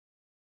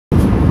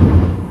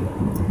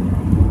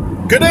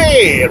Good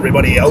day,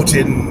 everybody out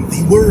in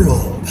the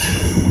world.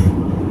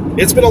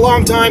 It's been a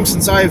long time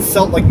since I've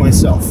felt like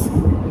myself.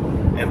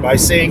 And by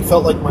saying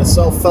felt like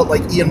myself, felt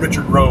like Ian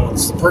Richard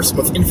Rhodes, the person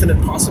with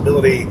infinite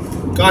possibility,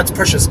 God's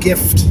precious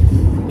gift,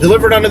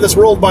 delivered unto this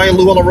world by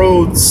Llewellyn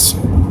Rhodes.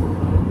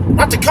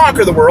 Not to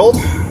conquer the world,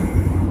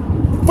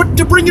 but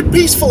to bring it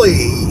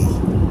peacefully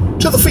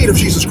to the feet of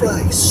Jesus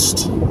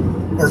Christ,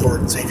 our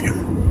Lord and Savior.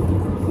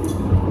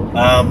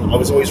 I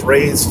was always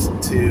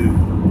raised to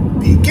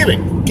be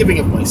giving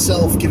of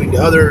myself, giving to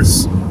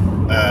others,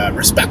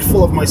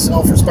 respectful of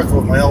myself, respectful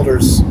of my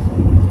elders,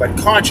 but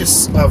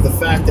conscious of the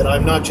fact that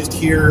I'm not just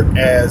here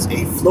as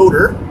a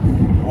floater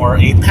or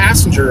a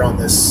passenger on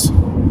this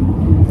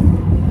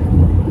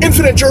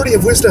infinite journey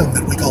of wisdom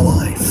that we call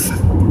life,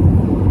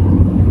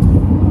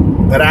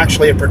 but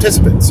actually a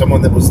participant,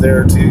 someone that was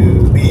there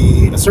to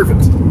be a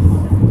servant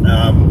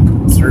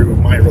through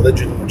my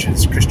religion, which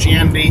is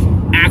Christianity,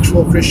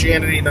 actual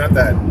Christianity, not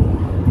that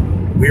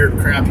weird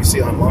crap you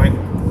see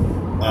online.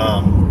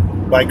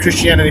 By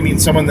Christianity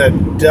means someone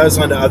that does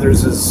unto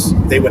others as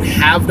they would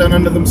have done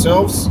unto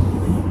themselves,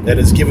 that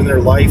has given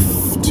their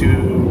life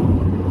to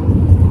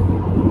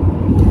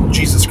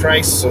Jesus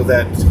Christ so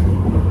that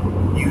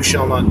you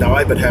shall not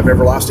die but have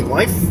everlasting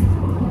life.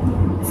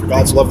 For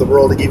God so loved the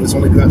world, he gave his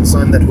only begotten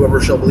Son, that whoever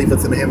shall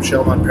believeth in him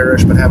shall not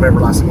perish but have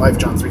everlasting life,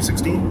 John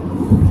 3:16.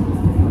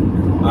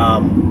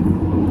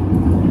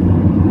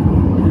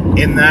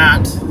 In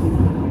that,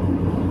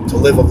 to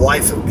live a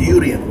life of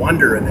beauty and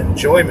wonder and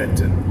enjoyment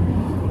and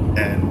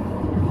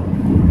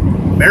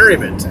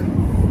merriment and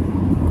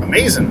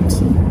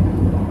amazement,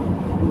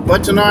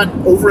 but to not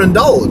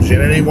overindulge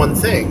in any one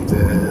thing,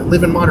 to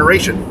live in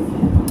moderation,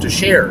 to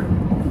share.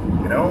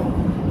 You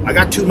know, I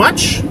got too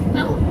much,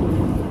 well,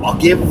 I'll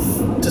give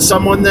to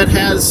someone that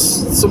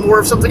has some more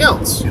of something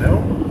else. You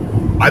know,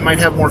 I might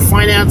have more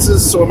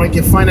finances, so I might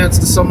give finance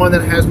to someone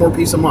that has more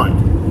peace of mind,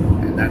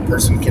 and that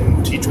person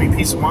can teach me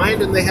peace of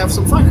mind and they have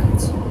some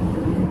finance.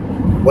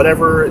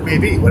 Whatever it may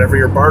be, whatever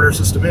your barter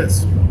system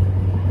is.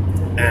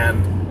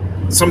 And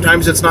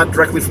sometimes it's not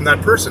directly from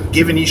that person.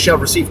 Give and ye shall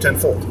receive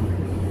tenfold.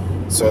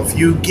 So if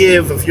you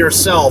give of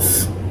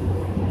yourself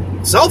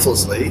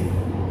selflessly,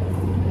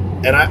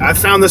 and I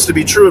found this to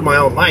be true in my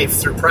own life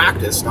through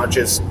practice, not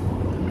just,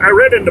 I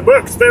read in the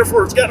books,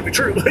 therefore it's got to be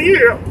true.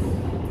 Yeah.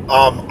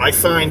 I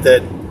find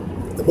that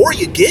the more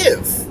you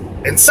give,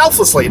 and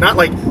selflessly, not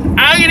like,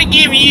 I'm going to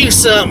give you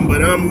something,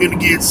 but I'm going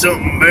to get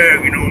something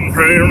back, you know what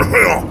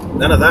I'm saying?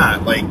 None of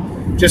that. Like,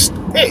 just,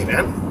 hey,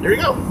 man, here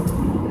you go.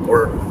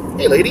 Or,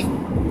 hey, lady,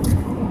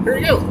 here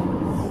you go.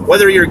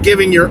 Whether you're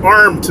giving your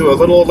arm to a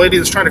little old lady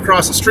that's trying to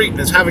cross the street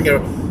and is having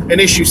an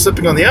issue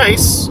slipping on the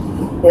ice,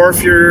 or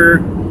if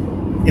you're,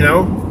 you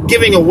know,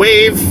 giving a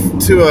wave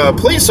to a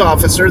police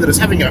officer that is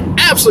having an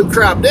absolute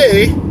crap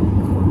day,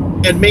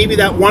 and maybe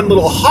that one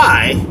little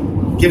hi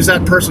gives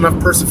that person enough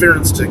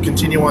perseverance to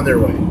continue on their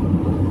way.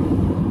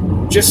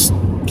 Just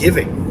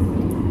giving.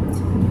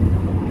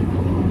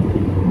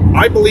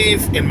 I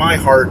believe in my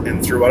heart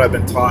and through what I've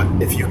been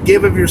taught, if you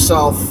give of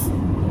yourself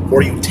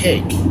or you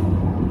take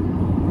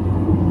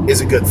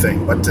is a good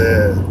thing. But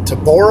to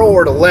borrow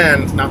or to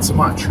lend, not so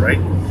much,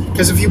 right?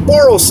 Because if you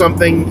borrow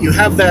something, you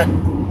have that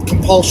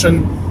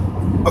compulsion,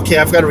 okay,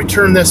 I've got to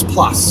return this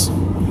plus.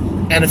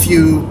 And if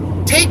you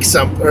take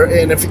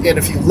and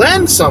if you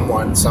lend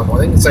someone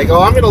something, it's like,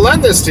 oh, I'm going to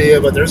lend this to you,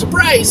 but there's a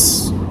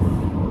price.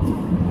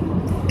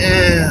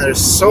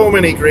 There's so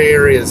many gray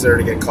areas there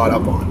to get caught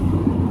up on.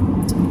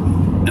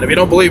 And if you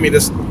don't believe me,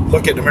 just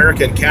look at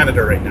America and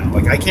Canada right now.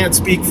 Like, I can't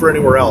speak for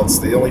anywhere else.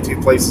 The only two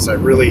places I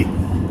really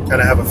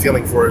kind of have a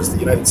feeling for is the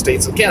United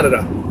States and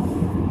Canada.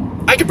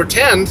 I can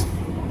pretend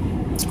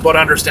about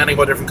understanding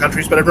about different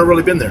countries, but I've never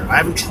really been there. I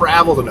haven't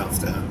traveled enough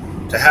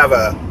to have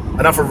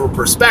enough of a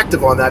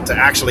perspective on that to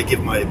actually give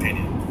my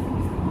opinion,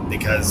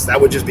 because that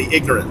would just be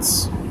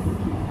ignorance.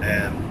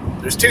 And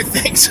there's two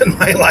things in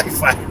my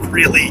life I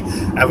really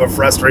have a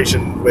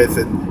frustration with,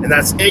 and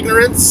that's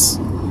ignorance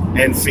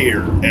and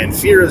fear. And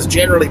fear is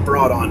generally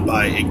brought on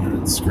by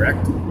ignorance,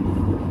 correct?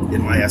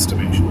 In my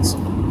estimations.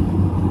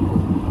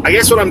 I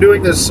guess what I'm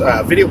doing this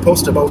video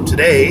post about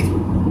today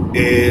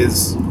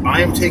is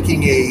I am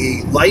taking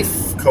a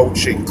life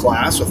coaching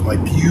class with my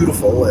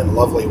beautiful and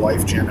lovely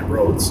wife, Janet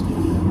Rhodes.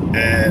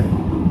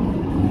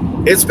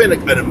 And it's been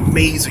an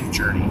amazing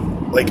journey.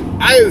 Like,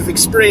 I've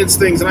experienced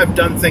things and I've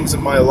done things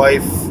in my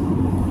life.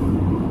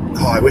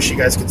 Oh, I wish you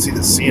guys could see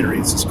the scenery.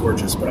 It's just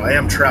gorgeous. But I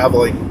am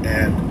traveling,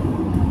 and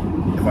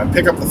if I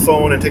pick up the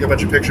phone and take a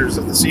bunch of pictures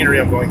of the scenery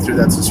I'm going through,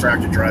 that's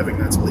distracted driving.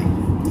 That's illegal.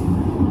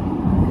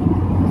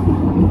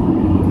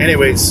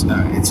 Anyways,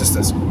 it's just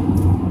this.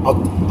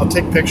 I'll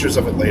take pictures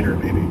of it later,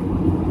 maybe.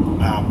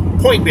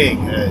 Point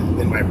being,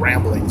 in my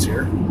ramblings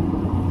here,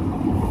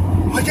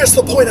 I guess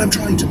the point I'm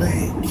trying to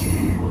make,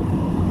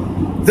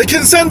 the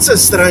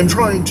consensus that I'm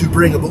trying to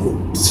bring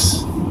about,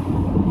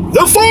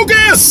 the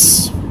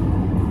focus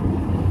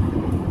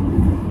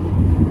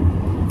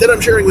that I'm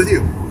sharing with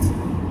you,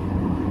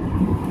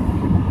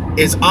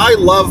 is I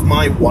love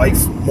my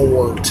wife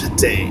more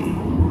today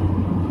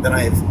than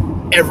I've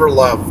ever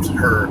loved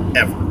her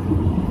ever.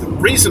 The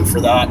reason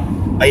for that,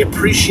 I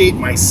appreciate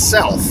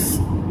myself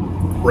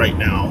right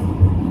now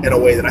in a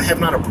way that I have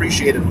not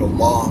appreciated in a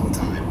long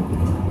time.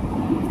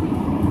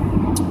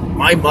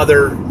 My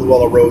mother,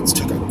 Luella Rhodes,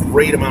 took a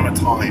great amount of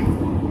time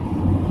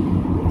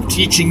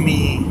teaching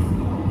me,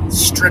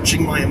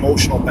 stretching my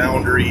emotional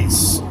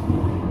boundaries,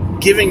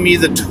 giving me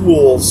the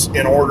tools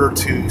in order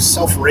to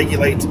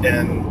self-regulate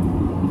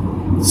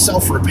and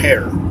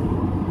self-repair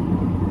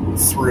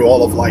through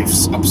all of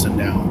life's ups and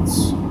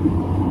downs.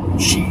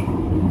 She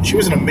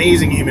was an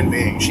amazing human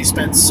being. She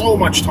spent so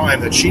much time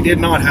that she did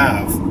not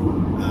have,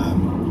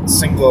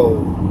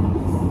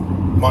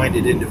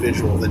 single-minded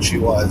individual that she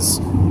was.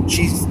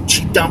 She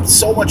dumped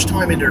so much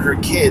time into her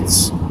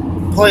kids,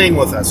 playing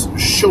with us,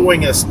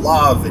 showing us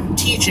love, and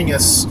teaching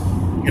us,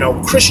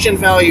 Christian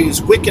values,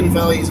 Wiccan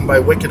values, and by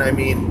Wiccan I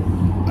mean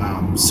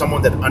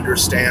someone that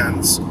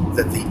understands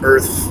that the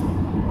earth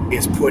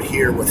is put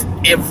here with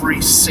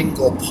every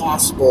single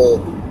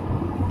possible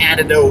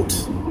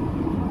antidote,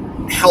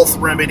 health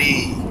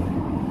remedy.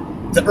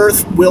 The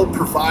earth will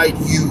provide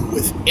you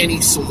with any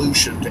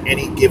solution to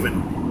any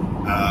given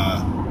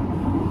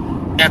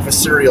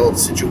adversarial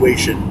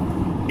situation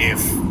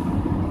if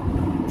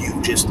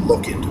you just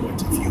look into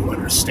it, if you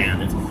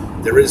understand it.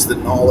 There is the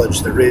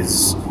knowledge, there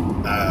is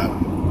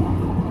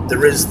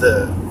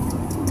the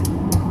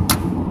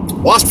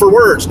lost for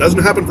words.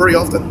 Doesn't happen very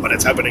often, but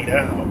it's happening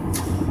now.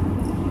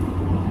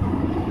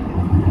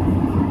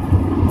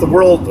 The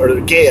world, or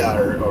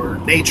Gaia, or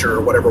nature,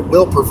 or whatever,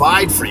 will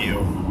provide for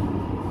you,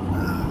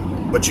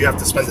 but you have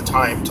to spend the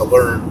time to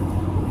learn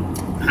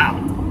how.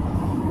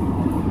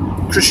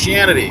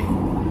 Christianity,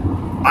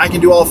 I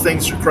can do all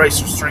things through Christ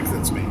who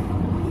strengthens me.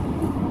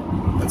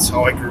 That's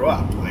how I grew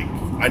up.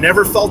 I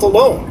never felt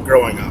alone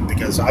growing up,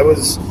 because I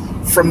was,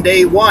 from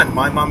day one,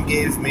 my mom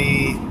gave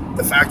me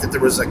the fact that there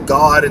was a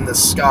God in the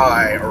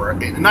sky, or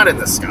not in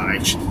the sky,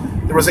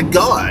 there was a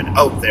God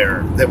out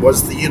there that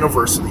was the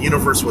universe, and the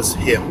universe was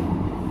Him.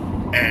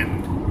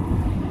 And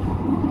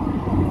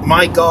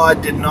my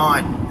God did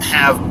not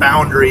have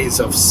boundaries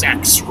of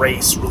sex,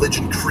 race,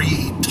 religion,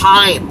 creed,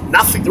 time,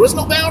 nothing. There was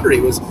no boundary.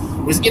 It was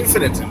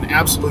infinite and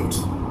absolute.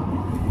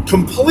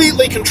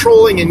 Completely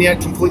controlling and yet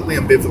completely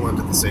ambivalent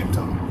at the same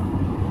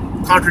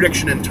time.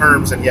 Contradiction in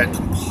terms and yet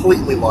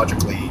completely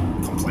logically,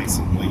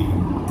 complacently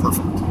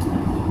perfect.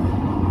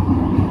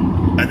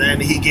 And then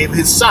He gave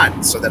His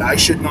Son so that I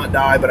should not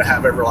die but I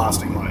have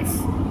everlasting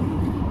life.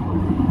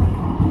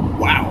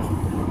 Wow.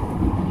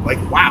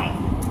 Wow.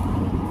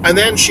 And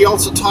then she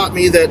also taught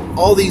me that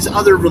all these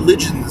other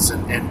religions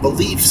and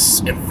beliefs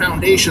and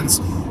foundations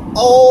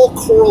all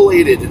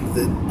correlated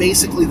into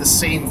basically the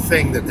same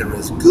thing, that there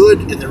is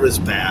good and there is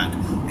bad,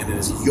 and it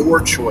is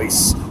your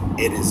choice,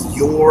 it is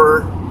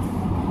your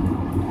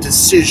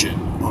decision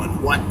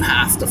on what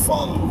path to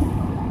follow.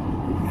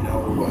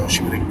 I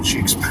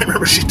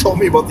remember she told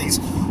me about these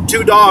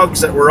two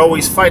dogs that were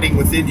always fighting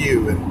within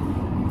you,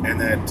 and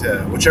that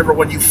whichever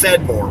one you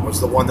fed more was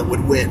the one that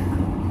would win.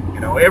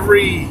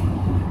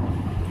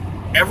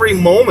 Every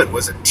moment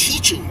was a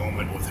teaching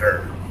moment with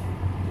her,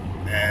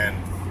 and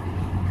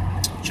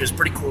she was a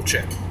pretty cool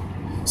chick.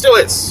 Still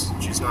is.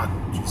 She's not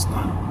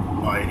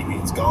by any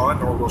means gone,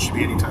 nor will she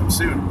be anytime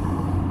soon.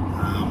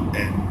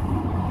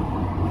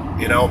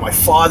 My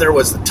father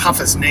was the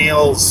tough as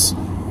nails,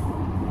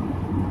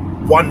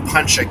 one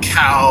punch a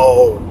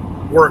cow,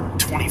 worked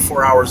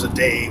 24 hours a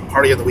day,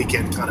 party on the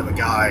weekend kind of a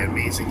guy,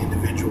 amazing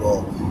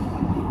individual.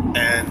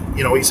 And,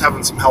 he's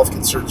having some health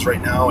concerns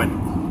right now,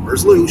 and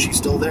where's Lou? She's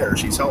still there.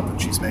 She's helping.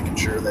 She's making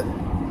sure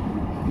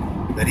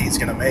that he's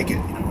going to make it,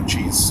 and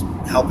she's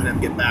helping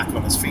him get back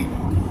on his feet.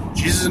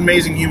 She's an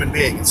amazing human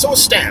being. And so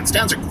is Stan.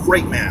 Stan's a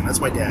great man. That's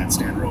my dad,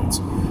 Stan Rhodes.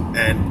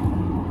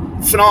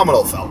 And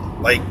phenomenal fella.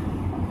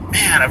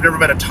 Man, I've never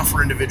met a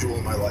tougher individual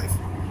in my life.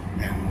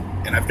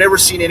 And I've never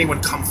seen anyone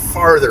come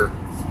farther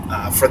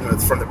from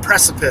the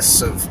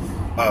precipice of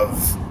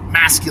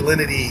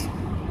masculinity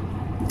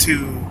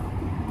to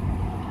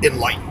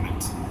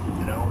enlightenment.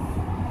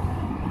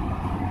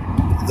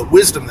 The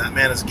wisdom that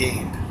man has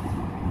gained,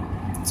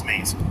 it's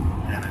amazing.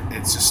 And I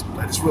just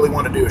really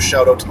want to do a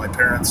shout out to my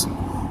parents and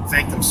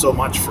thank them so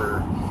much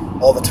for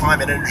all the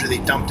time and energy they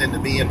dumped into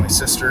me and my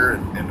sister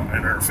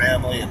and our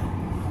family,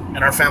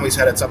 and our family's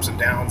had its ups and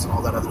downs and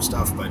all that other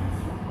stuff, but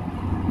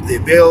the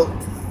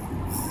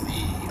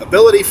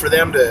ability for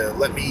them to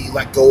let me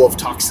let go of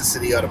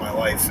toxicity out of my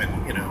life and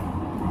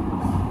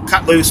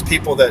cut loose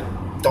people that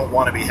don't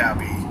want to be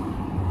happy,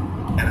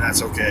 and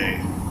that's okay.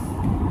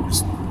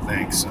 Just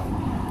thanks. So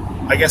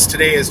I guess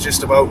today is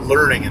just about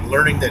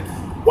learning that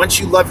once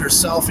you love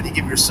yourself and you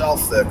give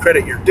yourself the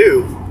credit you're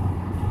due,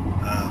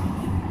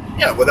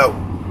 without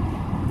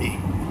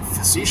being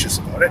facetious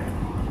about it,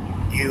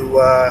 you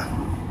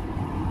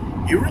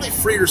really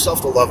free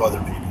yourself to love other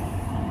people.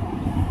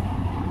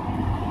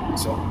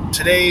 So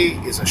today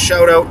is a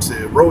shout out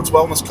to Rhodes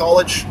Wellness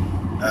College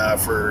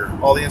for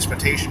all the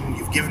instrumentation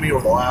you've given me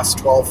over the last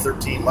 12,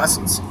 13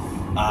 lessons.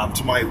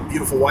 To my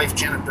beautiful wife,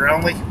 Janet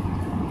Brownlee,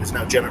 who's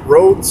now Janet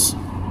Rhodes,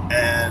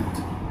 and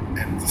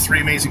and the 3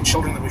 amazing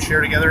children that we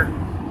share together.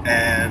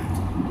 And,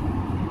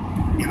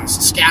 you know,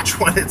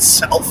 Saskatchewan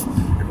itself,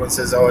 everyone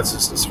says, oh, it's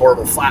just this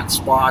horrible flat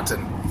spot,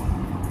 and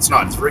it's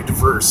not. It's very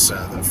diverse.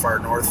 The far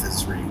north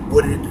is very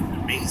wooded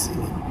and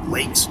amazing, and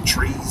lakes and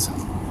trees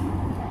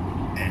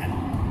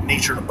and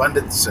nature in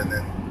abundance. And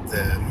then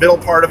the middle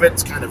part of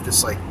it's kind of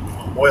just like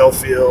oil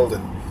field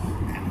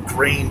and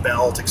grain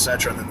belt,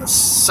 etc. And then the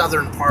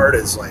southern part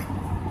is like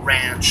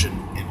ranch and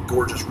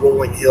gorgeous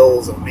rolling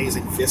hills and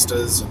amazing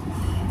vistas, and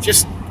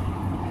just,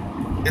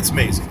 it's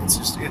amazing.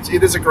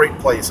 It is a great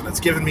place, and it's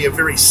given me a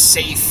very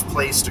safe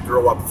place to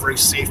grow up, a very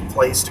safe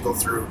place to go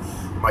through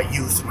my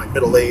youth and my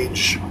middle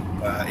age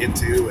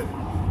into,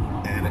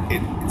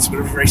 and it's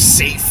been a very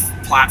safe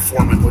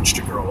platform in which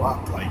to grow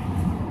up. Like,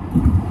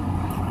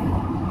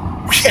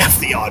 we have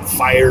the odd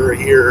fire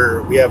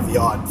here, we have the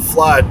odd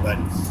flood, but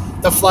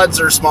the floods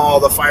are small,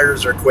 the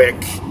fires are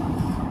quick.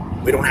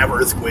 We don't have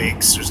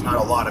earthquakes. There's not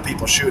a lot of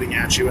people shooting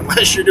at you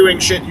unless you're doing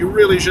shit you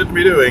really shouldn't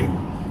be doing.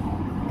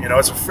 You know,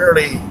 it's a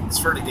fairly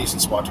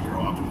decent spot to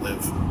grow up and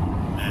live.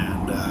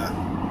 And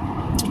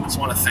I just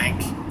want to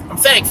I'm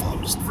thankful.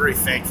 I'm just very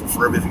thankful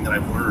for everything that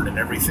I've learned and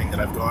everything that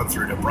I've gone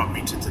through that brought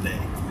me to today.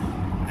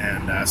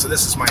 And so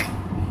this is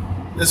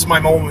my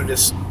moment,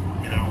 just,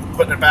 you know,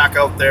 putting it back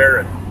out there,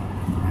 and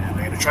I'm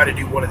going to try to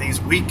do one of these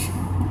a week,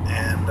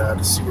 and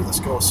to see where this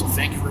goes. So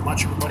thank you very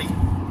much, everybody.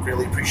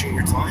 Really appreciate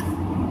your time,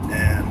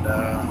 and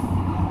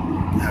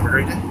have a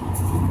great day.